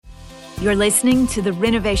You're listening to the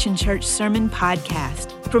Renovation Church Sermon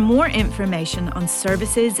Podcast. For more information on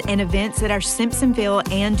services and events at our Simpsonville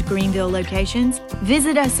and Greenville locations,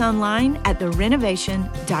 visit us online at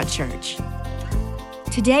therenovation.church.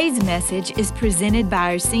 Today's message is presented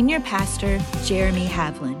by our senior pastor, Jeremy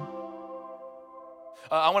Havlin.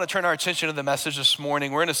 I want to turn our attention to the message this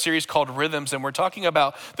morning. We're in a series called Rhythms, and we're talking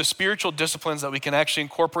about the spiritual disciplines that we can actually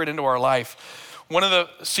incorporate into our life. One of the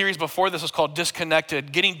series before this was called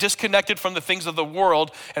Disconnected, getting disconnected from the things of the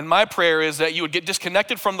world. And my prayer is that you would get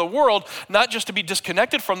disconnected from the world, not just to be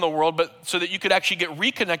disconnected from the world, but so that you could actually get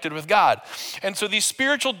reconnected with God. And so these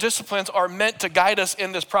spiritual disciplines are meant to guide us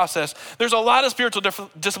in this process. There's a lot of spiritual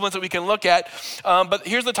disciplines that we can look at, but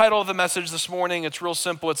here's the title of the message this morning. It's real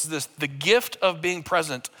simple. It's this: the gift of being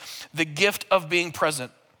present. The gift of being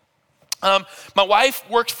present. My wife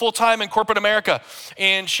works full-time in corporate America,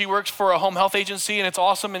 and she works for a home health agency, and it's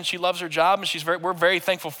awesome, and she loves her job, and we're very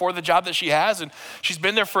thankful for the job that she has, and she's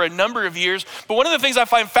been there for a number of years. But one of the things I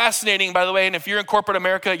find fascinating, by the way, and if you're in corporate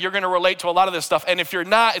America, you're gonna relate to a lot of this stuff, and if you're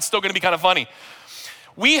not, it's still gonna be kind of funny.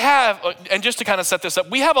 We have, and just to kind of set this up,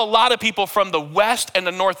 we have a lot of people from the West and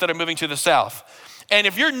the North that are moving to the South. And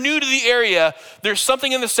if you're new to the area, there's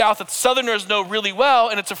something in the South that Southerners know really well,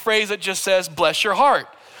 and it's a phrase that just says, bless your heart.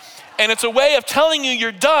 And it's a way of telling you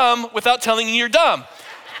you're dumb without telling you you're dumb.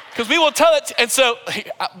 Because we will tell it, and so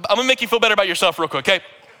I'm gonna make you feel better about yourself real quick, okay?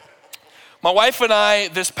 My wife and I,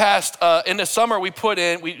 this past, in the summer, we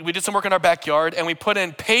did some work in our backyard, and we put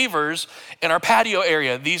in pavers in our patio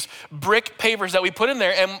area, these brick pavers that we put in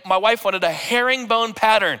there, and my wife wanted a herringbone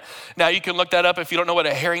pattern. Now, you can look that up if you don't know what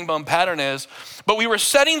a herringbone pattern is, but we were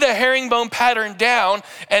setting the herringbone pattern down,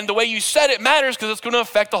 and the way you set it matters because it's gonna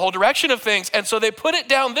affect the whole direction of things, and so they put it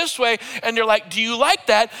down this way, and they're like, do you like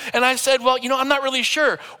that? And I said, well, I'm not really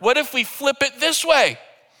sure. What if we flip it this way?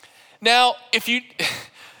 Now,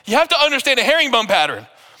 you have to understand a herringbone pattern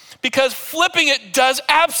because flipping it does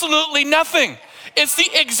absolutely nothing. It's the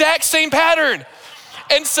exact same pattern.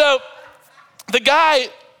 And so the guy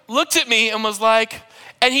looked at me and was like,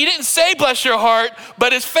 and he didn't say bless your heart,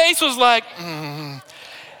 but his face was like, And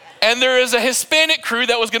there is a Hispanic crew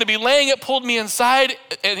that was gonna be laying it, pulled me inside,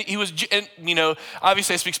 and he was,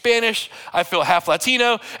 obviously I speak Spanish, I feel half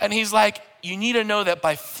Latino, and he's like, you need to know that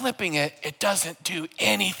by flipping it, it doesn't do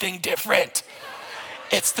anything different.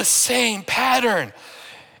 It's the same pattern.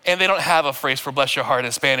 And they don't have a phrase for bless your heart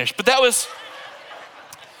in Spanish, but that was,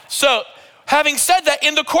 so having said that,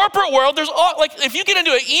 in the corporate world, there's if you get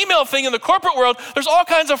into an email thing in the corporate world, there's all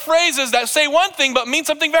kinds of phrases that say one thing but mean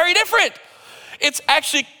something very different. It's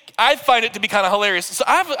actually, I find it to be kind of hilarious. So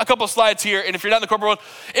I have a couple of slides here, and if you're not in the corporate world,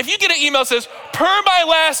 if you get an email that says, per my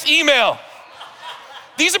last email,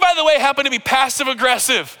 these are, by the way, happen to be passive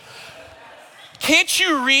aggressive. Can't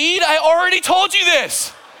you read? I already told you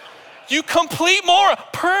this. You complete moron.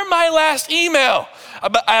 Per my last email.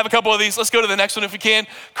 I have a couple of these. Let's go to the next one if we can.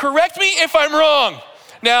 Correct me if I'm wrong.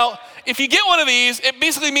 Now, if you get one of these, it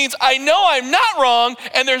basically means I know I'm not wrong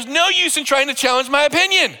and there's no use in trying to challenge my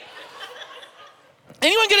opinion.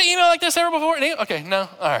 Anyone get an email like this ever before? Okay, no?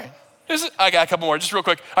 All right. I got a couple more, just real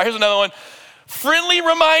quick. All right, here's another one. Friendly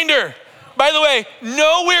reminder. By the way,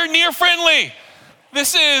 nowhere near friendly.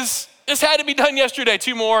 This had to be done yesterday.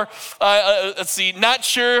 Two more. Let's see. Not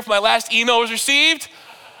sure if my last email was received.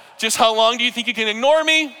 Just how long do you think you can ignore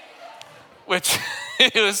me? Which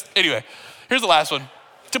it was. Anyway, here's the last one.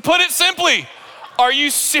 To put it simply, are you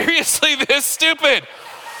seriously this stupid?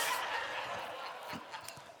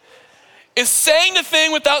 Is saying the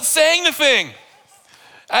thing without saying the thing.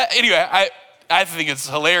 I think it's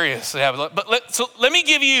hilarious. But let me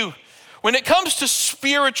give you, when it comes to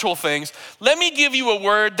spiritual things, let me give you a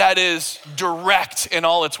word that is direct in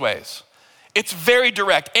all its ways. It's very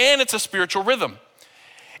direct, and it's a spiritual rhythm.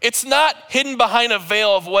 It's not hidden behind a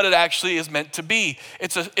veil of what it actually is meant to be.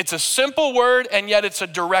 It's a simple word, and yet it's a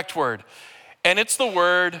direct word. And it's the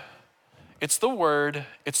word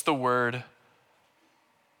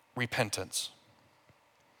repentance.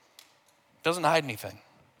 It doesn't hide anything.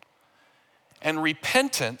 And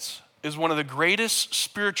repentance is one of the greatest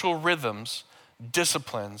spiritual rhythms,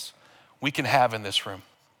 disciplines we can have in this room.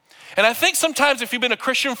 And I think sometimes if you've been a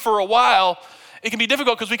Christian for a while, it can be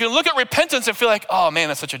difficult because we can look at repentance and feel like, oh man,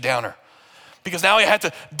 that's such a downer. Because now we have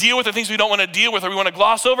to deal with the things we don't want to deal with, or we want to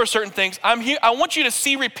gloss over certain things. I want you to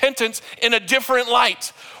see repentance in a different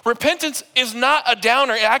light. Repentance is not a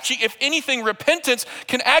downer. Actually, if anything, repentance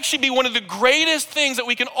can actually be one of the greatest things that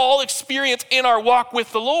we can all experience in our walk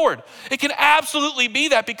with the Lord. It can absolutely be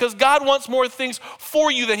that, because God wants more things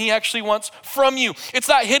for you than he actually wants from you. It's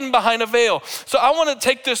not hidden behind a veil. So I want to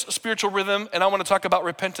take this spiritual rhythm and I want to talk about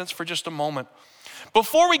repentance for just a moment.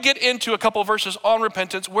 Before we get into a couple of verses on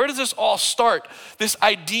repentance, where does this all start? This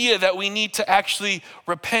idea that we need to actually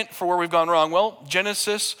repent for where we've gone wrong. Well,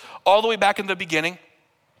 Genesis, all the way back in the beginning.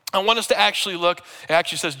 I want us to actually look, it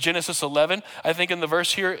actually says Genesis 11, I think in the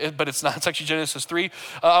verse here, but it's not, it's actually Genesis 3.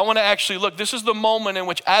 I want to actually look, this is the moment in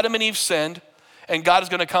which Adam and Eve sinned, and God is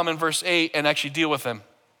going to come in verse 8 and actually deal with them.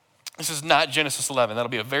 This is not Genesis 11, that'll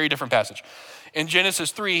be a very different passage. In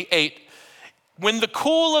Genesis 3:8, when the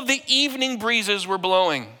cool of the evening breezes were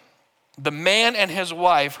blowing, the man and his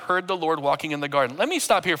wife heard the Lord walking in the garden. Let me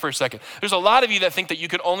stop here for a second. There's a lot of you that think that you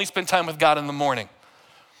could only spend time with God in the morning.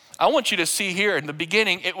 I want you to see here in the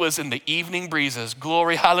beginning, it was in the evening breezes.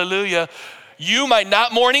 Glory, hallelujah. You, my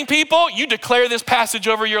not morning people, you declare this passage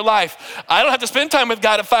over your life. I don't have to spend time with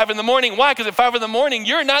God at 5 in the morning. Why? Because at 5 in the morning,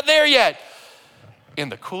 you're not there yet. In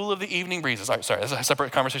the cool of the evening breezes. All right, sorry, that's a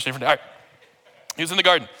separate conversation. All right, he was in the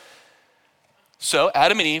garden. So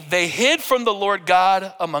Adam and Eve, they hid from the Lord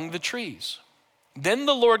God among the trees. Then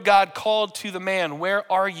the Lord God called to the man, "Where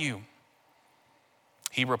are you?"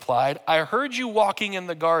 He replied, "I heard you walking in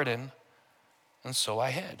the garden, and so I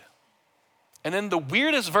hid." And then the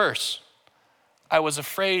weirdest verse, "I was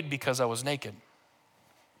afraid because I was naked."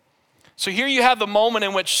 So here you have the moment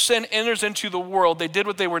in which sin enters into the world. They did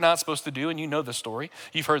what they were not supposed to do, and you know the story.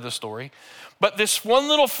 You've heard the story. But this one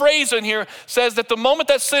little phrase in here says that the moment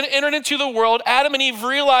that sin entered into the world, Adam and Eve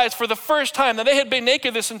realized for the first time that they had been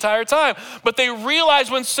naked this entire time. But they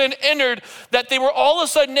realized when sin entered that they were all of a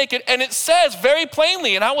sudden naked. And it says very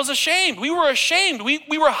plainly, and I was ashamed. We were ashamed.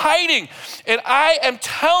 We were hiding. And I am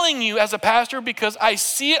telling you as a pastor, because I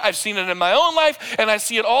see it, I've seen it in my own life, and I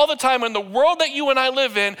see it all the time in the world that you and I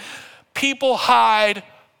live in. People hide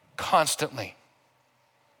constantly.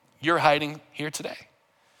 You're hiding here today.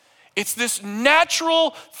 It's this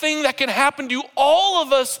natural thing that can happen to all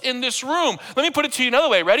of us in this room. Let me put it to you another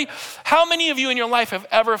way. Ready? How many of you in your life have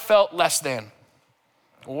ever felt less than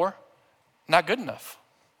or not good enough?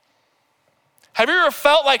 Have you ever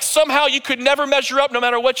felt like somehow you could never measure up no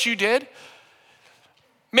matter what you did?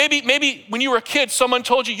 Maybe when you were a kid, someone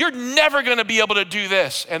told you, "You're never going to be able to do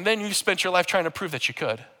this." And then you spent your life trying to prove that you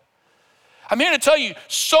could. I'm here to tell you,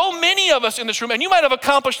 so many of us in this room, and you might have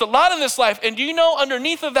accomplished a lot in this life, and do you know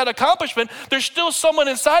underneath of that accomplishment, there's still someone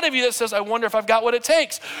inside of you that says, "I wonder if I've got what it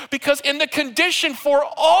takes." Because in the condition for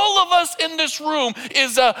all of us in this room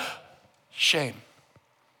is a shame,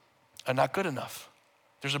 a not good enough.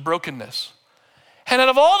 There's a brokenness. And out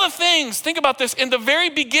of all the things, think about this, in the very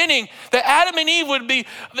beginning, that Adam and Eve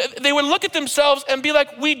they would look at themselves and be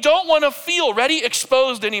like, we don't want to feel, ready,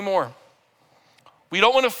 exposed anymore. We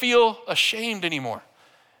don't want to feel ashamed anymore.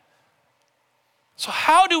 So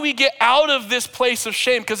how do we get out of this place of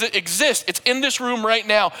shame? Because it exists. It's in this room right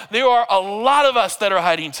now. There are a lot of us that are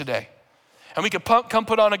hiding today. And we could come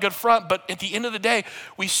put on a good front, but at the end of the day,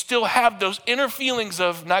 we still have those inner feelings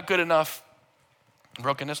of not good enough,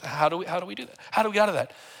 brokenness. How do we do that? How do we get out of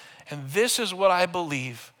that? And this is what I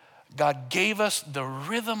believe God gave us the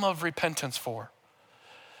rhythm of repentance for.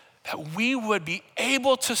 That we would be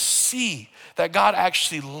able to see that God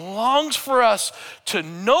actually longs for us to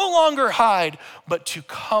no longer hide, but to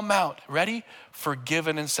come out, ready,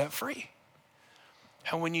 forgiven and set free.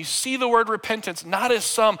 And when you see the word repentance, not as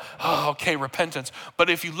some, repentance,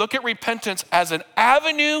 but if you look at repentance as an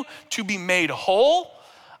avenue to be made whole,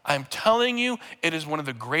 I'm telling you, it is one of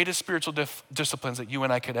the greatest spiritual disciplines that you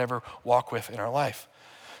and I could ever walk with in our life.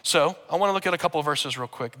 So I want to look at a couple of verses real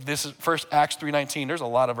quick. This is first Acts 3:19. There's a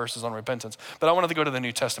lot of verses on repentance, but I wanted to go to the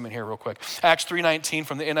New Testament here real quick. Acts 3:19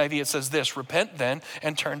 from the NIV, it says this: "Repent then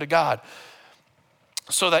and turn to God,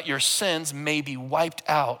 so that your sins may be wiped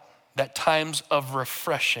out, that times of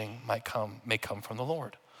refreshing may come from the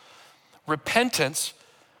Lord." Repentance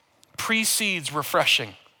precedes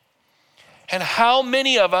refreshing. And how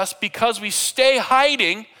many of us, because we stay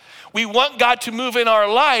hiding, we want God to move in our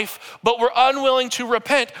life, but we're unwilling to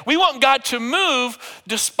repent. We want God to move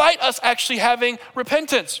despite us actually having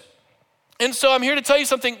repentance. And so I'm here to tell you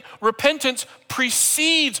something. Repentance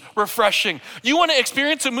precedes refreshing. You want to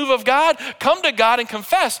experience a move of God? Come to God and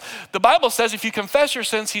confess. The Bible says if you confess your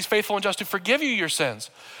sins, he's faithful and just to forgive you your sins.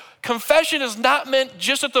 Confession is not meant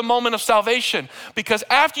just at the moment of salvation, because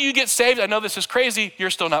after you get saved, I know this is crazy,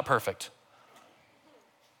 you're still not perfect.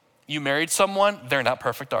 You married someone, they're not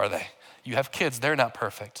perfect, are they? You have kids, they're not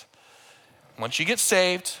perfect. Once you get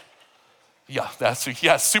saved,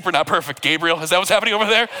 super not perfect. Gabriel, is that what's happening over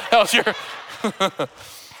there? That was your,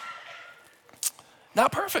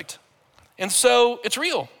 not perfect. And so it's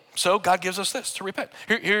real. So God gives us this to repent.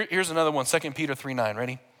 Here's another one, 2 Peter 3:9,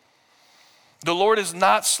 ready? The Lord is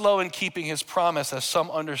not slow in keeping his promise, as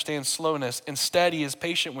some understand slowness. Instead, he is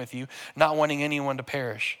patient with you, not wanting anyone to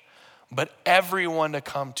perish, but everyone to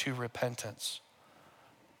come to repentance.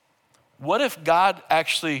 What if God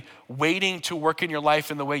actually waiting to work in your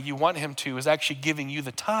life in the way you want him to is actually giving you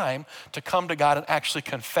the time to come to God and actually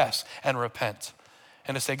confess and repent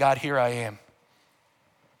and to say, God, here I am.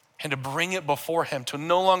 And to bring it before him, to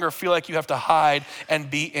no longer feel like you have to hide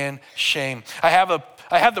and be in shame. I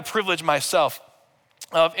have the privilege myself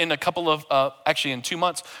of in 2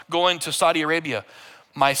 months, going to Saudi Arabia.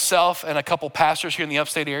 Myself and a couple pastors here in the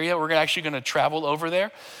upstate area, we're actually gonna travel over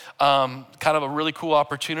there. Kind of a really cool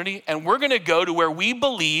opportunity. And we're gonna go to where we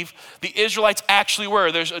believe the Israelites actually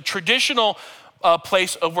were. There's a traditional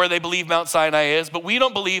place of where they believe Mount Sinai is, but we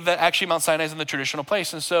don't believe that actually Mount Sinai is in the traditional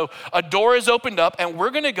place. And so a door is opened up and we're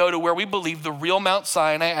gonna go to where we believe the real Mount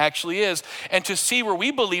Sinai actually is and to see where we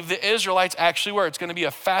believe the Israelites actually were. It's gonna be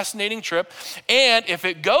a fascinating trip. And if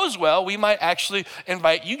it goes well, we might actually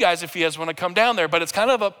invite you guys if you guys wanna come down there, but it's kind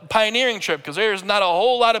of a pioneering trip because there's not a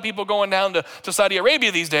whole lot of people going down to Saudi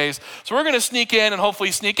Arabia these days. So we're gonna sneak in and hopefully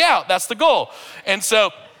sneak out. That's the goal. And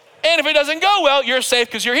if it doesn't go well, you're safe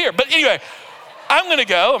because you're here. But anyway, I'm gonna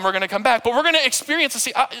go and we're gonna come back, but we're gonna experience and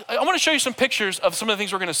see. I wanna show you some pictures of some of the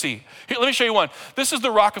things we're gonna see. Here, let me show you one. This is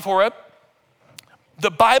the rock of Horeb.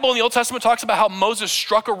 The Bible in the Old Testament talks about how Moses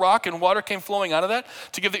struck a rock and water came flowing out of that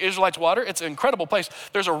to give the Israelites water. It's an incredible place.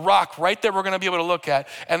 There's a rock right there we're gonna be able to look at,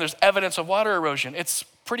 and there's evidence of water erosion. It's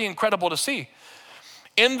pretty incredible to see.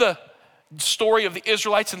 In the story of the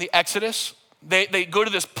Israelites in the Exodus, they go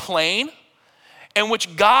to this plain in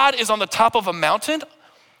which God is on the top of a mountain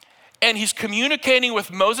and he's communicating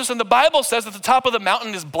with Moses. And the Bible says that the top of the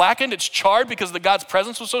mountain is blackened, it's charred because God's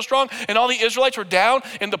presence was so strong and all the Israelites were down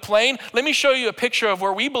in the plain. Let me show you a picture of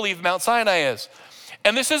where we believe Mount Sinai is.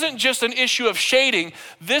 And this isn't just an issue of shading.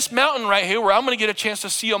 This mountain right here, where I'm gonna get a chance to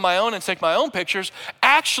see on my own and take my own pictures,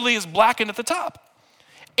 actually is blackened at the top.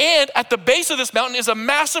 And at the base of this mountain is a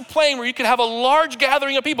massive plain where you can have a large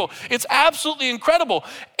gathering of people. It's absolutely incredible.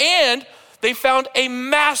 And they found a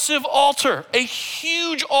massive altar, a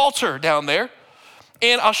huge altar down there.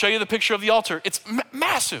 And I'll show you the picture of the altar. It's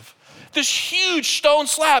massive. This huge stone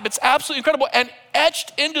slab, it's absolutely incredible. And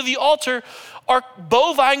etched into the altar are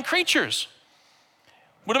bovine creatures.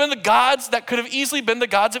 Would have been the gods that could have easily been the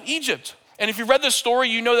gods of Egypt. And if you read this story,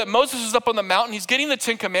 you know that Moses is up on the mountain, he's getting the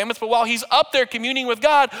 10 Commandments, but while he's up there communing with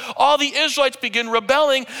God, all the Israelites begin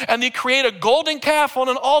rebelling and they create a golden calf on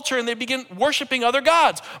an altar and they begin worshiping other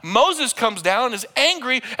gods. Moses comes down and is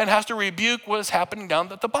angry and has to rebuke what is happening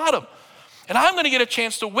down at the bottom. And I'm gonna get a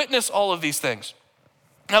chance to witness all of these things.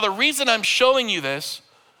 Now, the reason I'm showing you this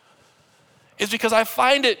is because I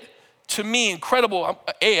find it, to me, incredible.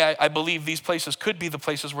 I believe these places could be the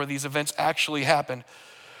places where these events actually happened.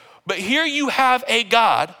 But here you have a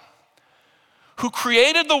God who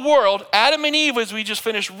created the world. Adam and Eve, as we just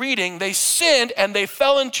finished reading, they sinned and they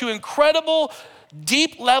fell into incredible,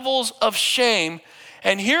 deep levels of shame.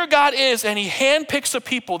 And here God is, and he handpicks a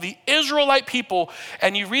people, the Israelite people.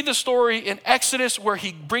 And you read the story in Exodus where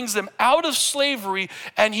he brings them out of slavery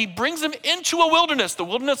and he brings them into a wilderness, the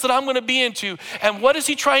wilderness that I'm gonna be into. And what is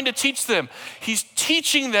he trying to teach them? He's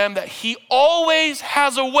teaching them that he always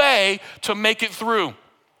has a way to make it through.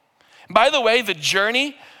 By the way, the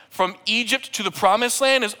journey from Egypt to the promised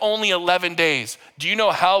land is only 11 days. Do you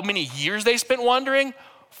know how many years they spent wandering?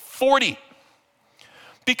 40.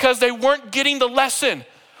 Because they weren't getting the lesson.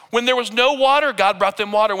 When there was no water, God brought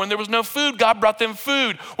them water. When there was no food, God brought them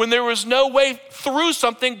food. When there was no way through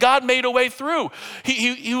something, God made a way through.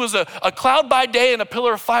 He was a cloud by day and a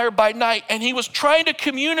pillar of fire by night. And he was trying to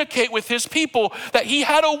communicate with his people that he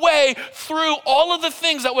had a way through all of the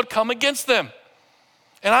things that would come against them.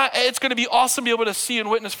 And it's gonna be awesome to be able to see and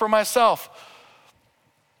witness for myself.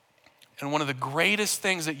 And one of the greatest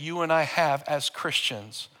things that you and I have as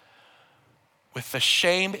Christians with the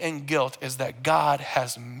shame and guilt is that God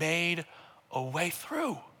has made a way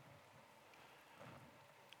through.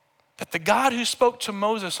 That the God who spoke to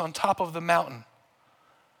Moses on top of the mountain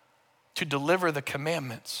to deliver the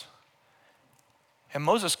commandments, and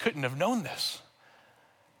Moses couldn't have known this,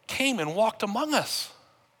 came and walked among us.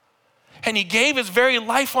 And he gave his very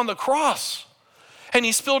life on the cross. And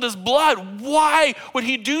he spilled his blood. Why would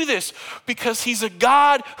he do this? Because he's a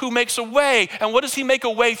God who makes a way. And what does he make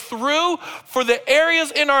a way through? For the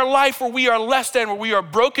areas in our life where we are less than, where we are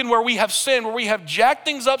broken, where we have sinned, where we have jacked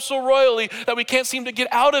things up so royally that we can't seem to get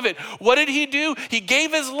out of it. What did he do? He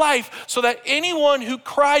gave his life so that anyone who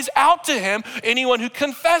cries out to him, anyone who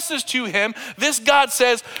confesses to him, this God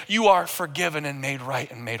says, you are forgiven and made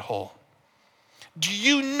right and made whole. Do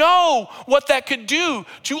you know what that could do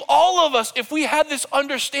to all of us if we had this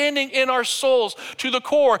understanding in our souls to the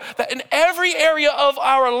core that in every area of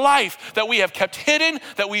our life that we have kept hidden,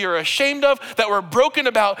 that we are ashamed of, that we're broken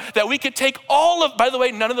about, that we could take all of, by the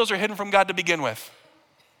way, none of those are hidden from God to begin with.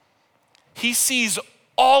 He sees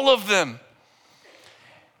all of them.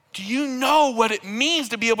 Do you know what it means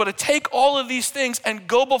to be able to take all of these things and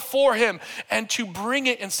go before him and to bring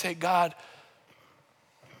it and say, God,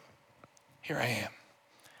 here I am.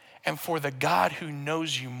 And for the God who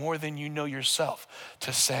knows you more than you know yourself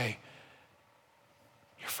to say,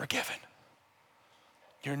 you're forgiven.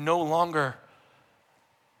 You're no longer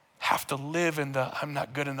have to live in the I'm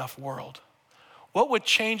not good enough world. What would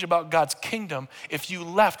change about God's kingdom if you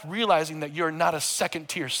left realizing that you're not a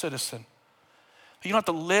second-tier citizen? You don't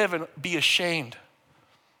have to live and be ashamed.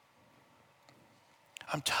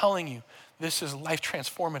 I'm telling you, this is life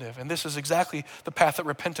transformative, and this is exactly the path that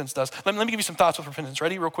repentance does. Let me give you some thoughts with repentance.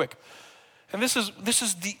 Ready? Real quick. And this is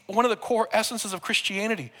one of the core essences of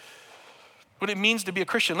Christianity, what it means to be a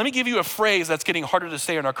Christian. Let me give you a phrase that's getting harder to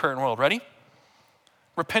say in our current world. Ready?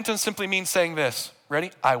 Repentance simply means saying this.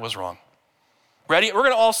 Ready? I was wrong. Ready? We're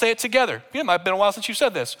gonna all say it together. It might have been a while since you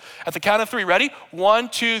said this. At the count of 3, ready? 1,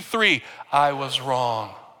 2, 3. I was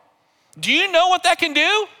wrong. Do you know what that can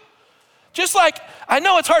do? Just like, I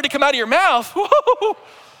know it's hard to come out of your mouth.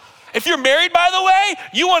 If you're married, by the way,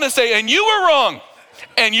 you wanna say, and you were wrong,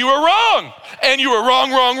 and you were wrong, and you were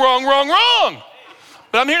wrong, wrong, wrong, wrong, wrong.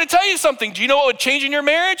 But I'm here to tell you something. Do you know what would change in your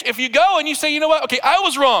marriage? If you go and you say, you know what, okay, I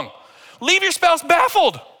was wrong. Leave your spouse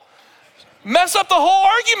baffled. Mess up the whole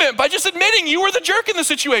argument by just admitting you were the jerk in the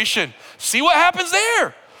situation. See what happens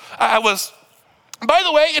there. By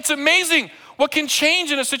the way, it's amazing what can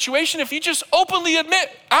change in a situation if you just openly admit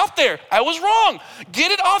out there, I was wrong.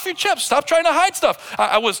 Get it off your chest. Stop trying to hide stuff.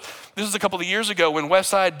 This is a couple of years ago when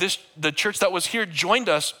Westside, the church that was here, joined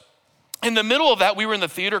us. In the middle of that, we were in the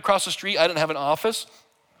theater across the street. I didn't have an office.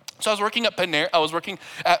 So I was working at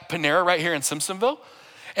Panera right here in Simpsonville.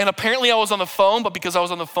 And apparently I was on the phone, but because I was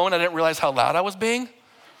on the phone, I didn't realize how loud I was being.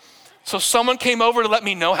 So someone came over to let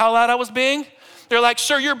me know how loud I was being. They're like,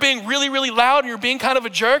 sir, you're being really, really loud and you're being kind of a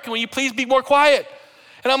jerk. And will you please be more quiet?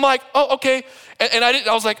 And I'm like, oh, okay. And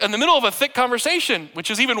I was like in the middle of a thick conversation, which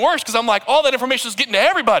is even worse because I'm like, all that information is getting to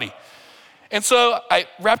everybody. And so I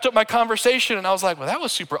wrapped up my conversation and I was like, well, that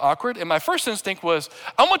was super awkward. And my first instinct was,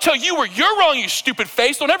 I'm gonna tell you where you're wrong, you stupid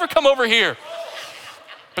face. Don't ever come over here.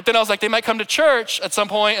 But then I was like, they might come to church at some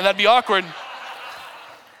point and that'd be awkward.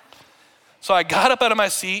 So I got up out of my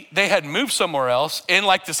seat. They had moved somewhere else in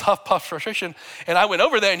like this huff puff frustration. And I went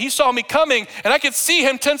over there and he saw me coming and I could see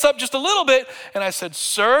him tense up just a little bit. And I said,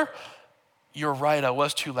 sir, you're right. I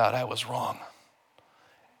was too loud. I was wrong.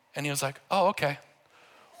 And he was like, oh, okay.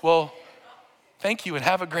 Well, thank you and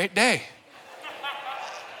have a great day.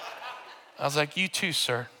 I was like, you too,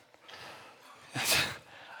 sir.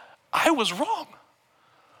 I was wrong.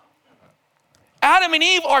 Adam and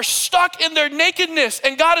Eve are stuck in their nakedness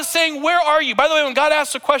and God is saying, where are you? By the way, when God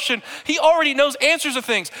asks a question, he already knows answers to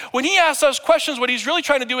things. When he asks us questions, what he's really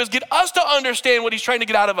trying to do is get us to understand what he's trying to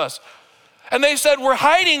get out of us. And they said, we're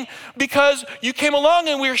hiding because you came along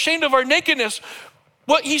and we're ashamed of our nakedness.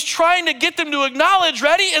 What he's trying to get them to acknowledge,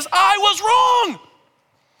 ready, is I was wrong.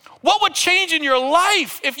 What would change in your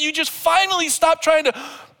life if you just finally stopped trying to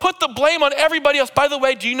put the blame on everybody else? By the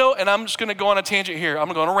way, do you know, and I'm just gonna go on a tangent here, I'm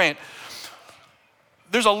gonna go on a rant.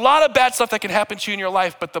 There's a lot of bad stuff that can happen to you in your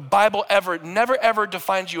life, but the Bible never ever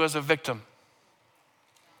defines you as a victim.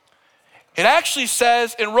 It actually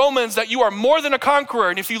says in Romans that you are more than a conqueror.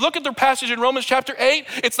 And if you look at the passage in Romans chapter 8,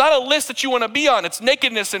 it's not a list that you want to be on. It's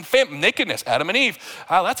nakedness and nakedness, Adam and Eve.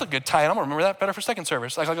 Oh, that's a good tie. I'm gonna remember that better for second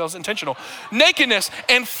service. Like I was intentional. Nakedness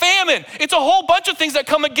and famine. It's a whole bunch of things that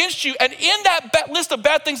come against you. And in that list of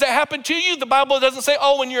bad things that happen to you, the Bible doesn't say,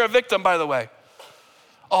 oh, when you're a victim, by the way.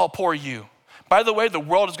 Oh, poor you. By the way, the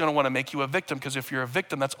world is gonna wanna make you a victim because if you're a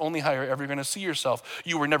victim, that's only how you're ever gonna see yourself.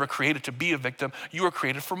 You were never created to be a victim. You were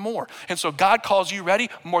created for more. And so God calls you, ready,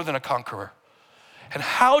 more than a conqueror. And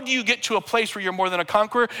how do you get to a place where you're more than a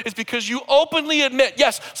conqueror? It's because you openly admit,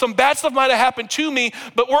 yes, some bad stuff might've happened to me,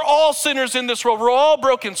 but we're all sinners in this world. We're all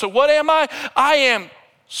broken. So what am I? I am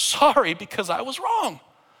sorry because I was wrong.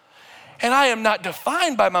 And I am not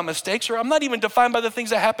defined by my mistakes, or I'm not even defined by the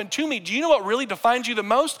things that happened to me. Do you know what really defines you the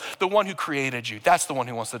most? The one who created you. That's the one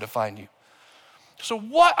who wants to define you. So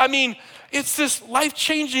it's this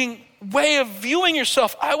life-changing way of viewing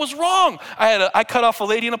yourself. I was wrong. I cut off a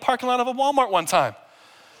lady in a parking lot of a Walmart one time.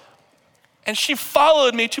 And she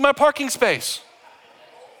followed me to my parking space.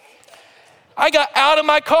 I got out of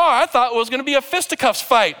my car. I thought it was gonna be a fisticuffs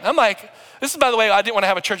fight. I'm like, this is, by the way, I didn't want to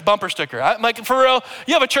have a church bumper sticker. I'm like, for real,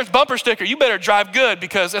 you have a church bumper sticker, you better drive good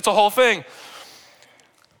because it's a whole thing.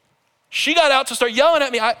 She got out to start yelling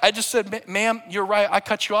at me. I just said, ma'am, you're right. I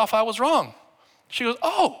cut you off. I was wrong. She goes,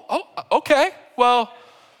 oh, okay. Well,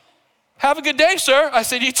 have a good day, sir. I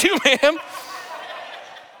said, you too, ma'am.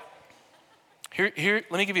 Here,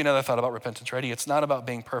 let me give you another thought about repentance. Ready? It's not about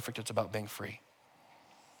being perfect. It's about being free.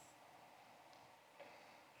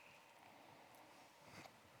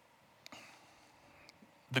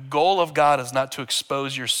 The goal of God is not to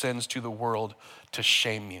expose your sins to the world to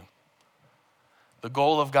shame you. The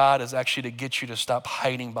goal of God is actually to get you to stop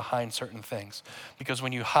hiding behind certain things. Because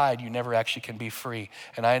when you hide, you never actually can be free.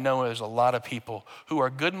 And I know there's a lot of people who are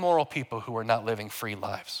good moral people who are not living free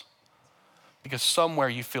lives. Because somewhere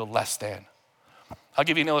you feel less than. I'll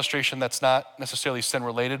give you an illustration that's not necessarily sin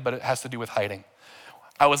related, but it has to do with hiding.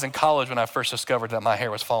 I was in college when I first discovered that my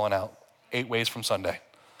hair was falling out 8 ways from Sunday.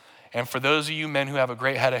 And for those of you men who have a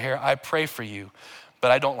great head of hair, I pray for you,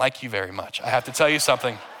 but I don't like you very much. I have to tell you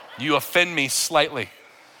something. You offend me slightly.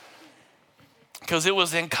 Because it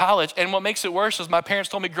was in college. And what makes it worse is my parents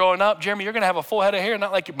told me growing up, Jeremy, you're gonna have a full head of hair,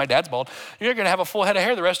 not like my dad's bald. You're gonna have a full head of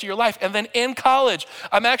hair the rest of your life. And then in college,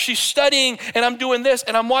 I'm actually studying and I'm doing this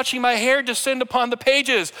and I'm watching my hair descend upon the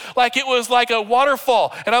pages like it was like a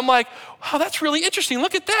waterfall. And I'm like, wow, that's really interesting.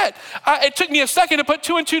 Look at that. It took me a second to put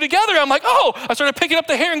 2 and 2 together. I'm like, oh, I started picking up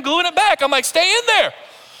the hair and gluing it back. I'm like, stay in there.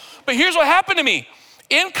 But here's what happened to me.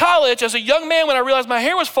 In college, as a young man, when I realized my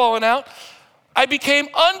hair was falling out, I became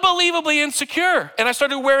unbelievably insecure and I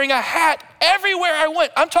started wearing a hat everywhere I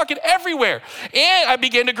went. I'm talking everywhere. And I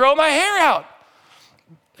began to grow my hair out.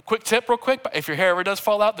 Quick tip real quick, if your hair ever does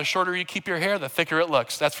fall out, the shorter you keep your hair, the thicker it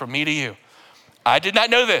looks. That's from me to you. I did not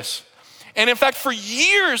know this. And in fact, for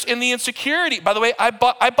years in the insecurity, by the way,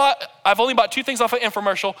 I've only bought 2 things off an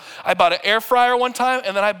infomercial. I bought an air fryer one time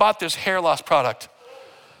and then I bought this hair loss product.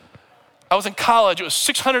 I was in college, it was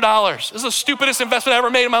 $600. This is the stupidest investment I ever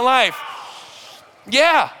made in my life.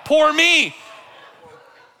 Yeah, poor me.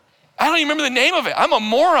 I don't even remember the name of it. I'm a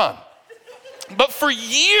moron. But for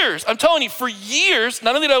years, I'm telling you, for years,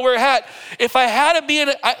 not only did I wear a hat, if I had to be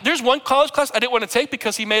there's one college class I didn't want to take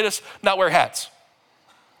because he made us not wear hats.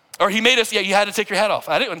 Or he made us, you had to take your hat off.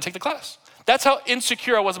 I didn't want to take the class. That's how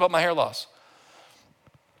insecure I was about my hair loss.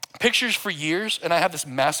 Pictures for years, and I have this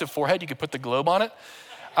massive forehead. You could put the globe on it.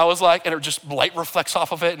 I was like, and it just light reflects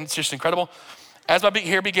off of it, and it's just incredible. As my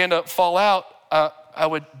hair began to fall out, I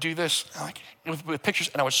would do this with pictures,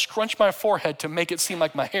 and I would scrunch my forehead to make it seem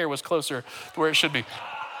like my hair was closer to where it should be.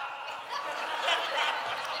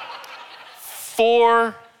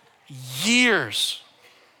 4 years.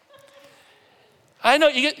 I know,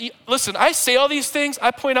 listen, I say all these things,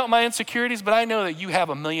 I point out my insecurities, but I know that you have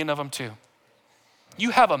a million of them too.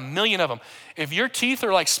 You have a million of them. If your teeth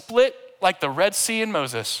are like split like the Red Sea and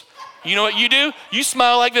Moses, you know what you do? You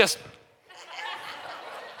smile like this.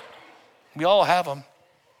 We all have them.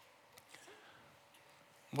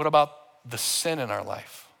 What about the sin in our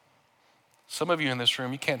life? Some of you in this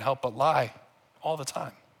room, you can't help but lie all the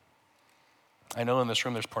time. I know in this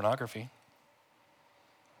room there's pornography.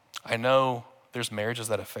 I know there's marriages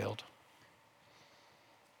that have failed.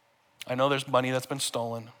 I know there's money that's been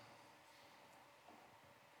stolen.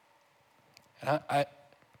 And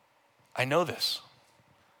I know this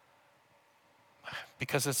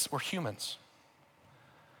because we're humans.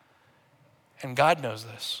 And God knows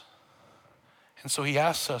this. And so he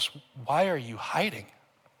asks us, why are you hiding?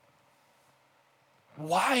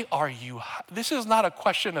 Why are you This is not a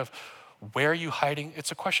question of where are you hiding?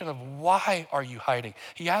 It's a question of why are you hiding?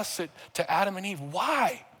 He asks it to Adam and Eve.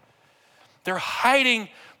 Why? They're hiding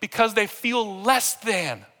because they feel less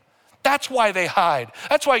than. That's why they hide.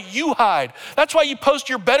 That's why you hide. That's why you post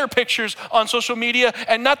your better pictures on social media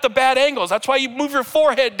and not the bad angles. That's why you move your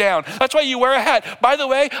forehead down. That's why you wear a hat. By the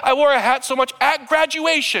way, I wore a hat so much at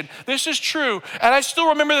graduation. This is true. And I still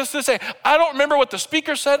remember this day. I don't remember what the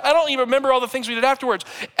speaker said. I don't even remember all the things we did afterwards.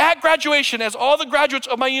 At graduation, as all the graduates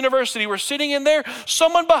of my university were sitting in there,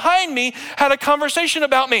 someone behind me had a conversation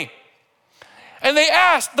about me. And they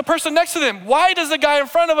asked the person next to them, why does the guy in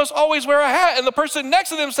front of us always wear a hat? And the person next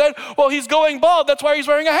to them said, well, he's going bald. That's why he's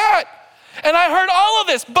wearing a hat. And I heard all of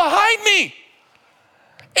this behind me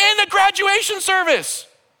in the graduation service.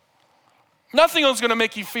 Nothing else is going to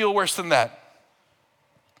make you feel worse than that.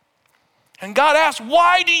 And God asked,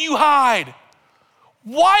 why do you hide?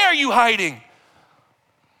 Why are you hiding?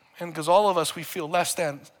 And because all of us, we feel less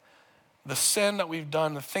than. The sin that we've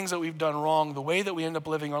done, the things that we've done wrong, the way that we end up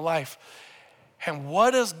living our life. And what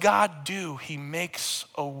does God do? He makes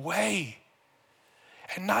a way.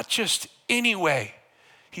 And not just any way.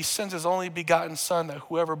 He sends his only begotten Son that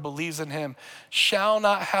whoever believes in him shall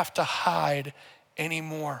not have to hide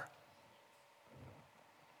anymore.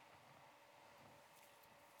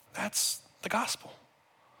 That's the gospel.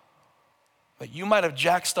 That you might have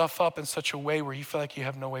jacked stuff up in such a way where you feel like you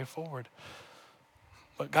have no way forward.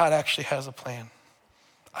 But God actually has a plan.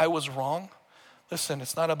 I was wrong. Listen,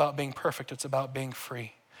 it's not about being perfect, it's about being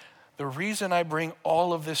free. The reason I bring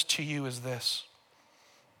all of this to you is this.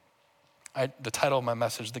 The title of my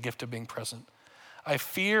message, The Gift of Being Present. I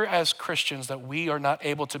fear as Christians that we are not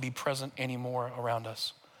able to be present anymore around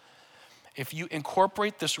us. If you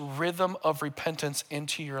incorporate this rhythm of repentance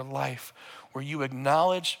into your life, where you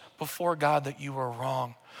acknowledge before God that you were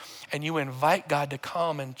wrong, and you invite God to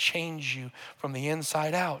come and change you from the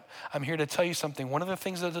inside out, I'm here to tell you something. One of the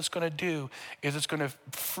things that it's going to do is it's going to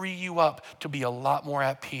free you up to be a lot more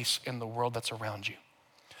at peace in the world that's around you.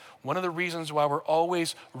 One of the reasons why we're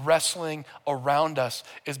always wrestling around us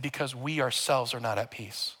is because we ourselves are not at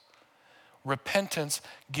peace. Repentance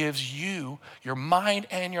gives you, your mind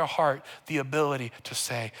and your heart, the ability to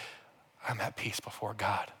say, I'm at peace before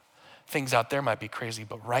God. Things out there might be crazy,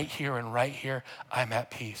 but right here and right here, I'm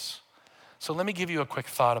at peace. So let me give you a quick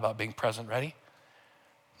thought about being present. Ready?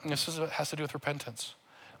 And this has to do with repentance.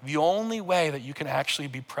 The only way that you can actually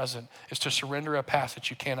be present is to surrender a past that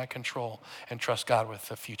you cannot control and trust God with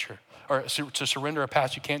the future. Or to surrender a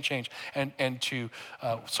past you can't change and to,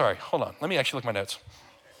 hold on. Let me actually look at my notes.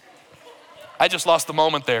 I just lost the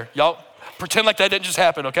moment there. Y'all pretend like that didn't just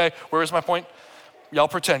happen, okay? Where is my point? Y'all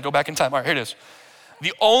pretend, go back in time. All right, here it is.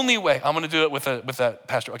 The only way, I'm gonna do it with that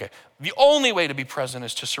pastor, okay. The only way to be present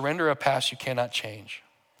is to surrender a past you cannot change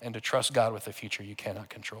and to trust God with the future you cannot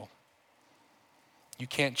control. You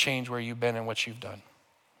can't change where you've been and what you've done.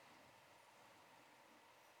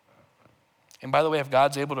 And by the way, if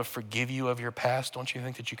God's able to forgive you of your past, don't you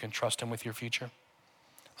think that you can trust him with your future?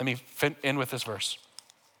 Let me end with this verse.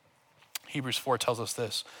 Hebrews 4 tells us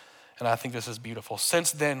this, and I think this is beautiful.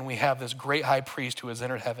 Since then, we have this great high priest who has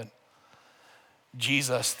entered heaven,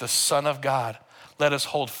 Jesus, the Son of God. Let us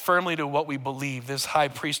hold firmly to what we believe. This high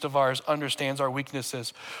priest of ours understands our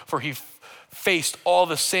weaknesses, for he faced all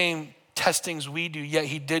the same testings we do, yet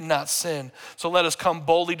he did not sin. So let us come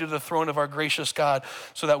boldly to the throne of our gracious God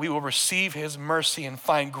so that we will receive his mercy and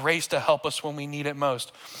find grace to help us when we need it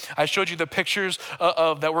most. I showed you the pictures that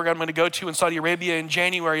I'm going to go to in Saudi Arabia in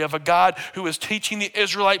January of a God who is teaching the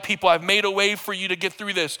Israelite people, I've made a way for you to get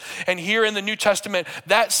through this. And here in the New Testament,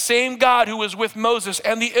 that same God who was with Moses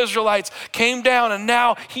and the Israelites came down, and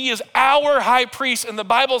now he is our high priest. And the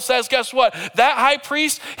Bible says, guess what? That high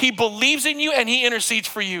priest, he believes in you and he intercedes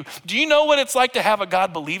for you. Do you know what it's like to have a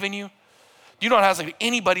God believe in you? You know what it's like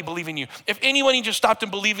anybody believe in you. If anyone just stopped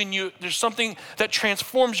and believed in you, there's something that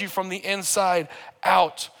transforms you from the inside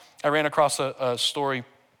out. I ran across a story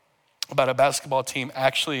about a basketball team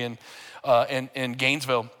actually in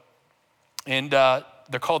Gainesville, and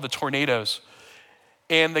they're called the Tornadoes.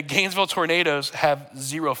 And the Gainesville Tornadoes have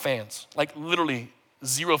 0 fans. Like literally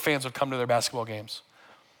 0 fans would come to their basketball games.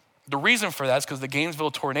 The reason for that is because the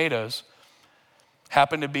Gainesville Tornadoes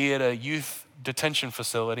happened to be at a youth detention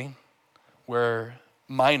facility where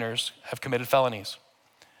minors have committed felonies.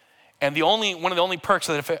 And one of the only perks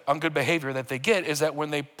on good behavior that they get is that when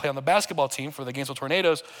they play on the basketball team for the Gainesville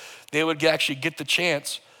Tornadoes, they would actually get the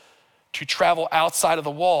chance to travel outside of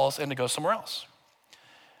the walls and to go somewhere else.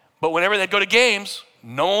 But whenever they'd go to games,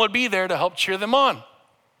 no one would be there to help cheer them on.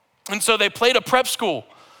 And so they played a prep school.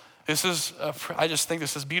 I just think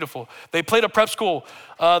this is beautiful. They played a prep school,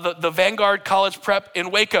 the Vanguard College Prep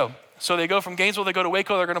in Waco. So they go from Gainesville, they go to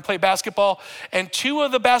Waco, they're gonna play basketball. And 2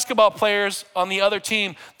 of the basketball players on the other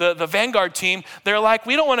team, the Vanguard team, they're like,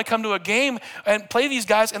 we don't wanna come to a game and play these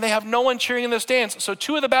guys, and they have no one cheering in the stands. So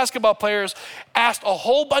 2 of the basketball players asked a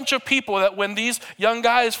whole bunch of people that when these young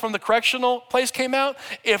guys from the correctional place came out,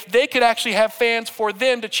 if they could actually have fans for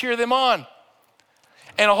them to cheer them on.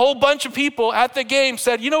 And a whole bunch of people at the game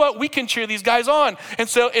said, you know what, we can cheer these guys on. And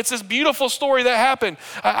so it's this beautiful story that happened.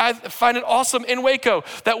 I find it awesome in Waco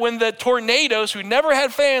that when the Tornadoes, who never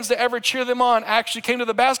had fans to ever cheer them on, actually came to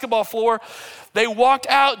the basketball floor, they walked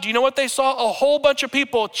out. Do you know what they saw? A whole bunch of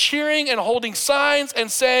people cheering and holding signs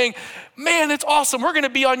and saying, man, it's awesome. We're going to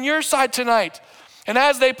be on your side tonight. And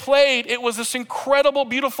as they played, it was this incredible,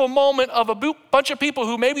 beautiful moment of a bunch of people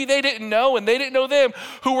who maybe they didn't know and they didn't know them,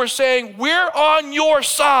 who were saying, we're on your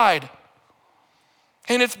side.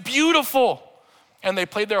 And it's beautiful. and they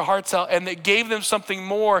played their hearts out, and it gave them something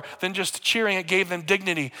more than just cheering. It gave them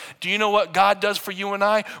dignity. Do you know what God does for you and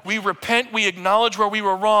I? We repent, we acknowledge where we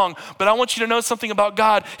were wrong, but I want you to know something about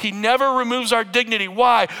God. He never removes our dignity.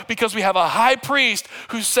 Why? Because we have a high priest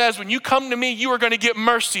who says, when you come to me, you are going to get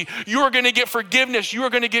mercy, you are going to get forgiveness, you are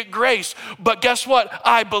going to get grace. But guess what?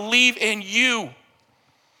 I believe in you.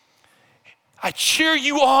 I cheer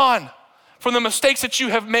you on from the mistakes that you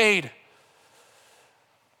have made.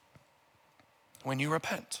 When you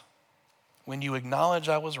repent, when you acknowledge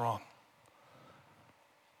I was wrong,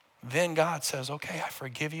 then God says, okay, I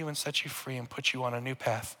forgive you and set you free and put you on a new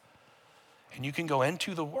path. And you can go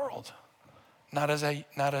into the world, not as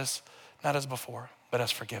before, but as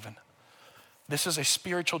forgiven. This is a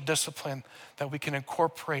spiritual discipline that we can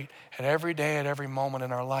incorporate at every day, at every moment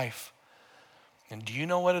in our life. And do you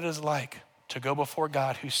know what it is like to go before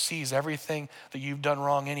God, who sees everything that you've done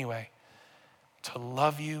wrong anyway, to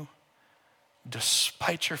love you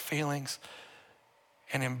despite your feelings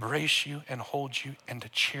and embrace you and hold you and to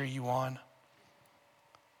cheer you on?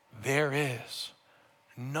 There is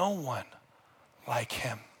no one like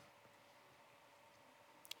him.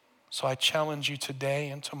 So I challenge you today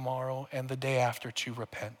and tomorrow and the day after to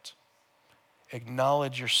repent.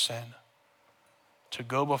 Acknowledge your sin. To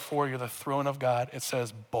go before the throne of God, it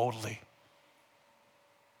says boldly,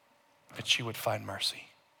 that you would find mercy.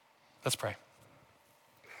 Let's pray.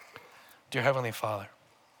 Dear Heavenly Father,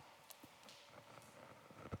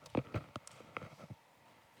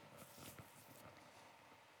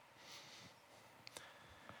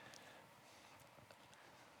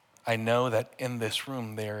 I know that in this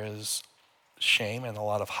room there is shame and a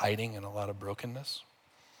lot of hiding and a lot of brokenness.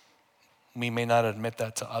 We may not admit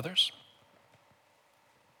that to others.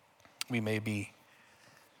 We may be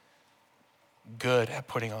good at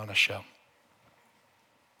putting on a show.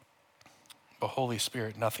 But Holy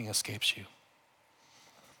Spirit, nothing escapes you.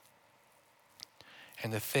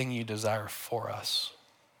 And the thing you desire for us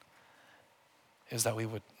is that we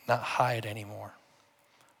would not hide anymore,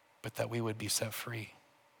 but that we would be set free.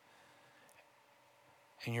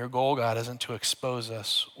 And your goal, God, isn't to expose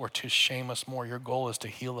us or to shame us more. Your goal is to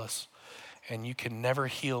heal us. And you can never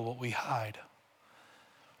heal what we hide.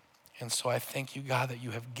 And so I thank you, God, that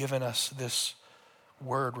you have given us this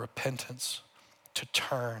word, repentance, to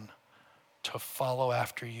turn, to follow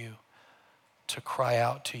after you, to cry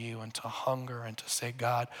out to you and to hunger and to say,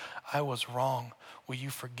 God, I was wrong. Will you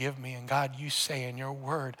forgive me? And God, you say in your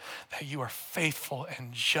word that you are faithful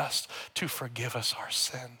and just to forgive us our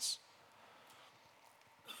sins.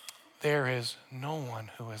 There is no one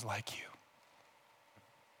who is like you.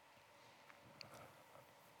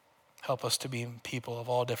 Help us to be people of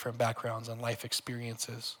all different backgrounds and life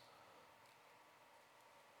experiences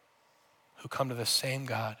who come to the same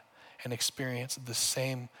God and experience the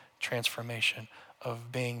same transformation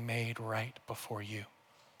of being made right before you.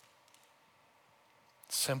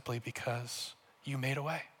 Simply because you made a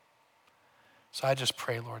way. So I just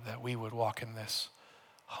pray, Lord, that we would walk in this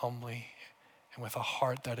humbly and with a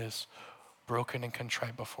heart that is broken and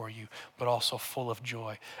contrite before you, but also full of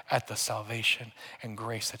joy at the salvation and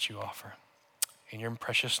grace that you offer. In your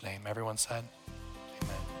precious name, everyone said,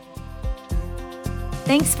 amen.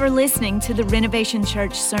 Thanks for listening to the Renovation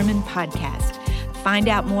Church Sermon Podcast. Find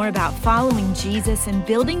out more about following Jesus and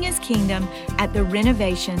building his kingdom at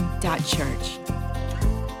therenovation.church.